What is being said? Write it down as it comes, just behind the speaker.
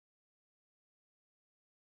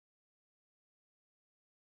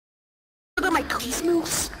my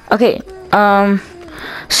Christmas. Okay,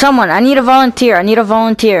 someone, I need a volunteer. I need a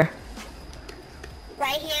volunteer.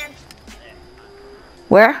 Right here.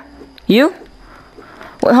 Where? You?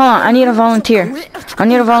 Wait, hold on, I need a volunteer. I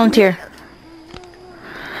need a volunteer.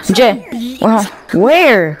 Jay, well,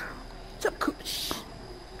 where?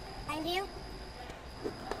 And you?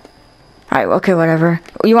 Alright, okay, whatever.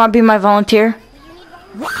 You want to be my volunteer?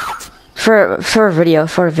 What? For a video,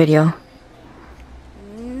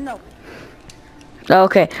 No. Oh,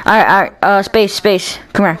 okay. Alright, space.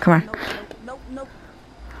 Come here. No.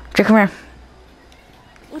 Jay, come here.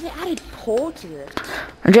 Well, they added Paul to it.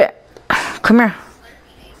 Jay, come here.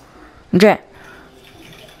 Jay.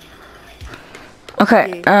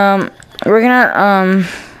 Okay, we're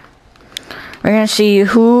gonna see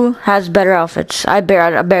who has better outfits. I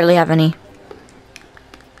barely have any.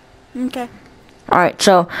 Okay. Alright,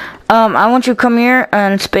 so, I want you to come here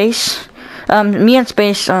and Space. Me and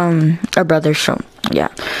Space, are brothers, so, yeah.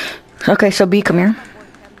 Okay, so B, come here.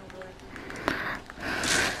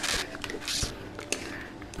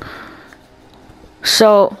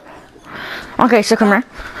 So, okay, so come here.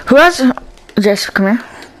 Who has, just come here.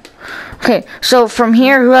 Okay, so from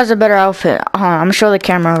here, who has a better outfit? Hold on, I'm gonna show the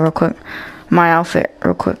camera real quick. My outfit,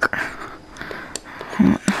 real quick.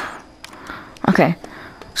 Okay,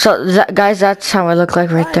 so guys, that's how I look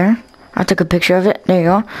like right there. I took a picture of it. There you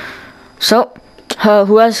go. So,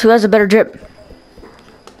 who has a better drip?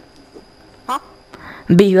 Huh?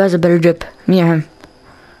 B, who has a better drip? Me or him?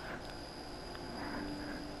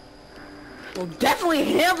 Well, definitely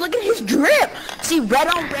him. Look at his drip. See, red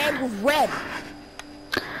on red with red.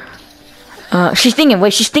 She's thinking.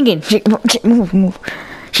 Wait, she's thinking. Move.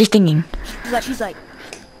 She's thinking. She's like.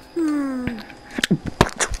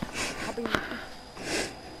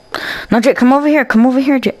 No, Jake, come over here.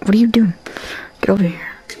 Jake. What are you doing? Get over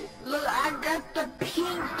here. Look, I got the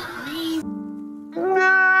pink leaf.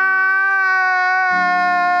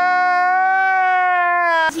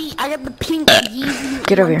 See, I got the pink Yeezy.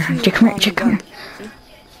 Get over here. Jake, come here. Jake, come here.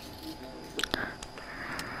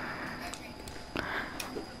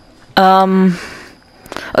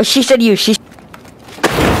 Oh, she said you. She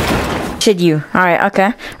said you. Alright,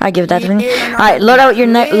 okay. I give that to me. Alright, load out your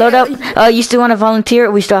load up. You still want to volunteer?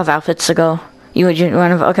 We still have outfits to go. You want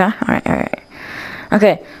to? Okay. Alright.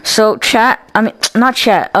 Okay. So chat. I mean, not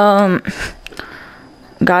chat.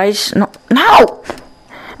 Guys, no.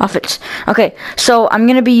 Outfits. Okay. So I'm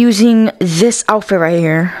gonna be using this outfit right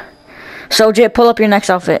here. So Jay, pull up your next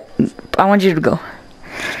outfit. I want you to go.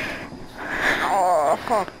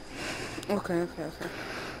 Okay.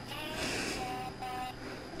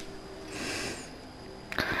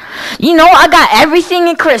 You know, I got everything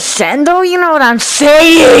in crescendo. You know what I'm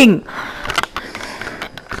saying?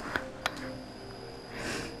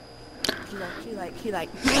 He like.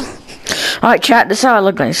 Alright, chat. This is how I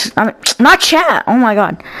look like. I mean, not chat. Oh my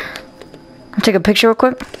god. I'll take a picture real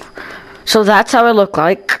quick. So that's how I look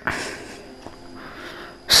like.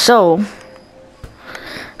 So,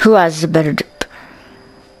 who has the better drip?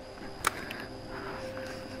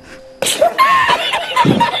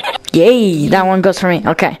 Yay, that one goes for me.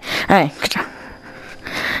 Okay. Alright, good job.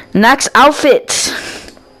 Next outfit.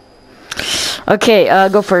 Okay,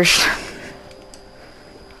 go first.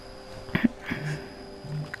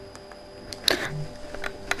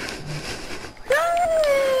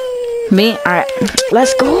 Me? Alright.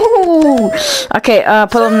 Let's go. Okay,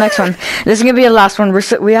 pull up the next one. This is gonna be the last one.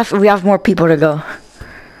 We have more people to go.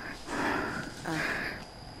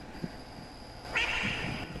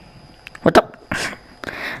 What the?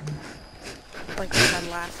 Like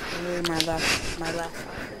my last.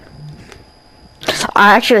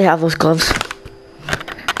 I actually have those gloves.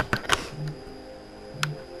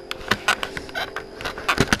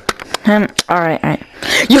 Alright.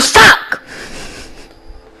 You suck!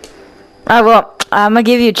 Well, I'm gonna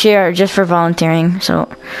give you a cheer just for volunteering, so,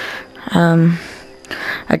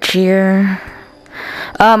 a cheer.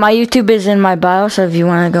 My YouTube is in my bio, so if you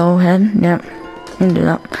wanna go ahead, yep, you can do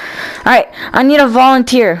that. Alright, I need a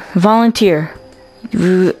volunteer for my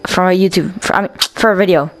YouTube, for a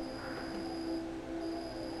video.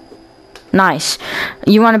 Nice.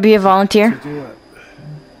 You wanna be a volunteer?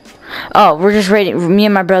 Oh, we're just rating, me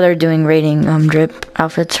and my brother are doing rating, drip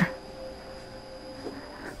outfits.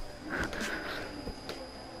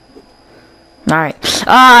 Alright.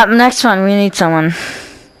 Next one, we need someone.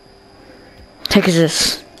 Take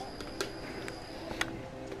this.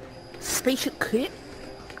 Spaceship kit?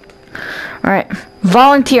 Alright.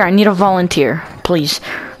 Volunteer, I need a volunteer, please.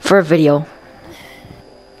 For a video.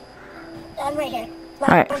 I'm right here.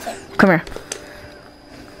 Alright. Come here.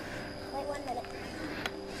 Wait 1 minute.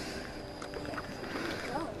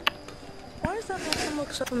 Why that person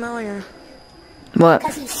look so familiar? What?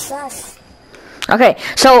 Because he's sus. Okay,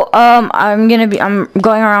 so I'm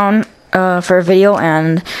going around for a video,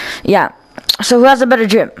 and yeah. So who has a better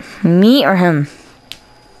drip, me or him?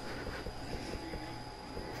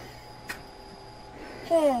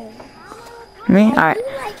 Me. All right. I do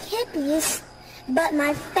like hippies, but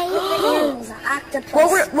my favorite animal is an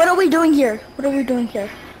octopus. What are we doing here? What are we doing here?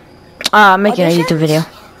 Making a YouTube video.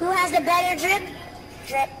 Who has the better drip?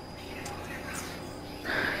 Drip.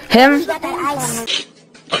 Him. You got that ice.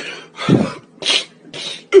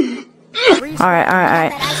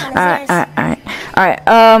 Alright.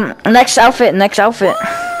 Next outfit.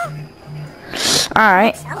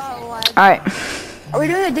 Alright. Are we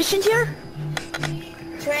doing additions here?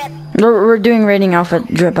 Drip. We're doing rating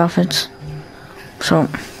drip outfits. So.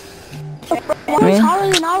 One's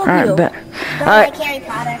taller than all of you. Alright, bet. Don't Alright. like Harry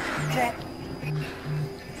Potter. Drip.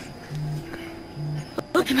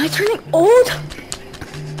 Look, am I turning old?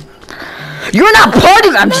 You're not part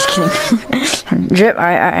of. I'm just kidding. Drip.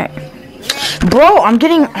 Alright. Bro, I'm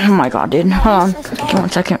getting. Oh my god, dude. Hold on. Give me 1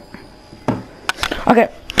 second. Okay.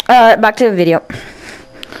 Back to the video.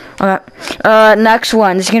 Okay. Next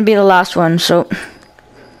one. This is gonna be the last one. So.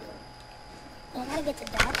 I gotta get the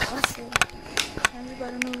dog pussy.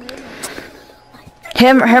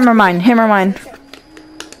 Him or mine?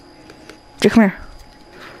 Dude, come here.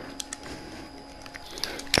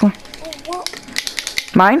 Come on.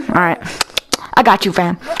 Mine? Alright. I got you,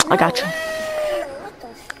 fam. I got you. What the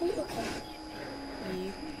freak?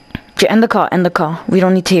 Okay. End the call. We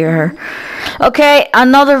don't need to hear her. Okay,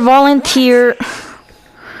 another volunteer.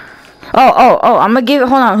 Oh, I'm gonna give it.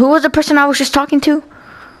 Hold on. Who was the person I was just talking to?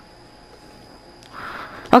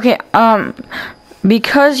 Okay,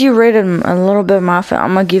 because you rated a little bit of my outfit,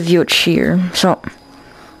 I'm gonna give you a cheer. So,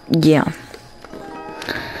 yeah.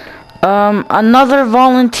 Another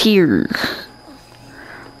volunteer.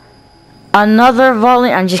 I'm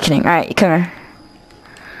just kidding. Alright, come here.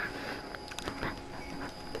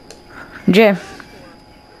 Jay.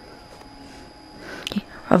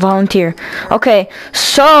 A volunteer. Okay,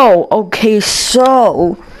 so. Okay,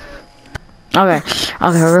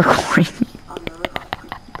 we're recording.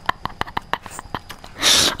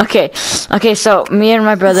 Okay, so me and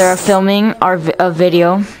my brother are filming a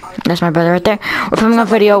video. That's my brother right there. We're filming a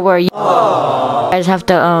video where you guys have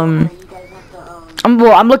to,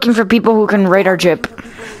 I'm looking for people who can rate our drip.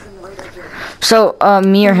 So,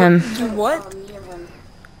 me or him. What?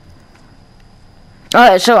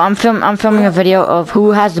 Alright, so I'm filming a video of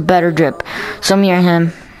who has the better drip. So me or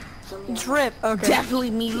him. Drip. Okay.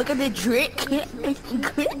 Definitely me. Look at the drip.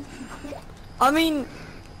 I mean,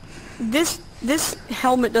 this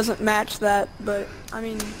helmet doesn't match that, but I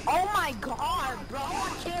mean. Oh my god, bro! I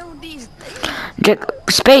can't with these things. Jack,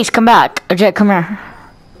 Space, come back. Jack, come here.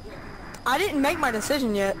 I didn't make my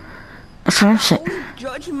decision yet. That's what I'm saying.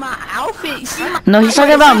 Judge my outfit. See my No, he's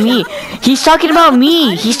talking about me. He's talking about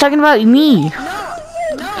me. He's talking about me.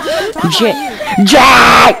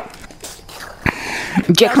 Jack,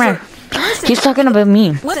 come here. He's talking about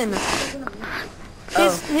me. Listen,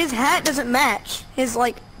 his hat doesn't match his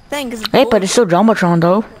like thing. Cause Hey, but it's still Jumbotron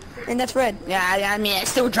though. And that's red. Yeah, I mean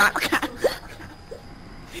it's still drop.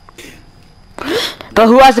 But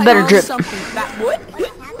who has the better drip?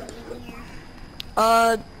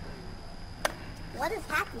 What is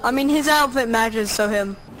happening? I mean his outfit matches, so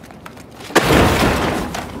him.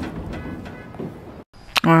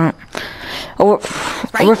 Alright. Oh,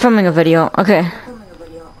 we're filming a video. Okay.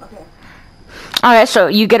 Alright, so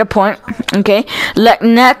you get a point. Okay.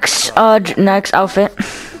 Next outfit. Next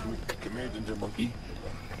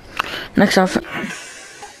outfit.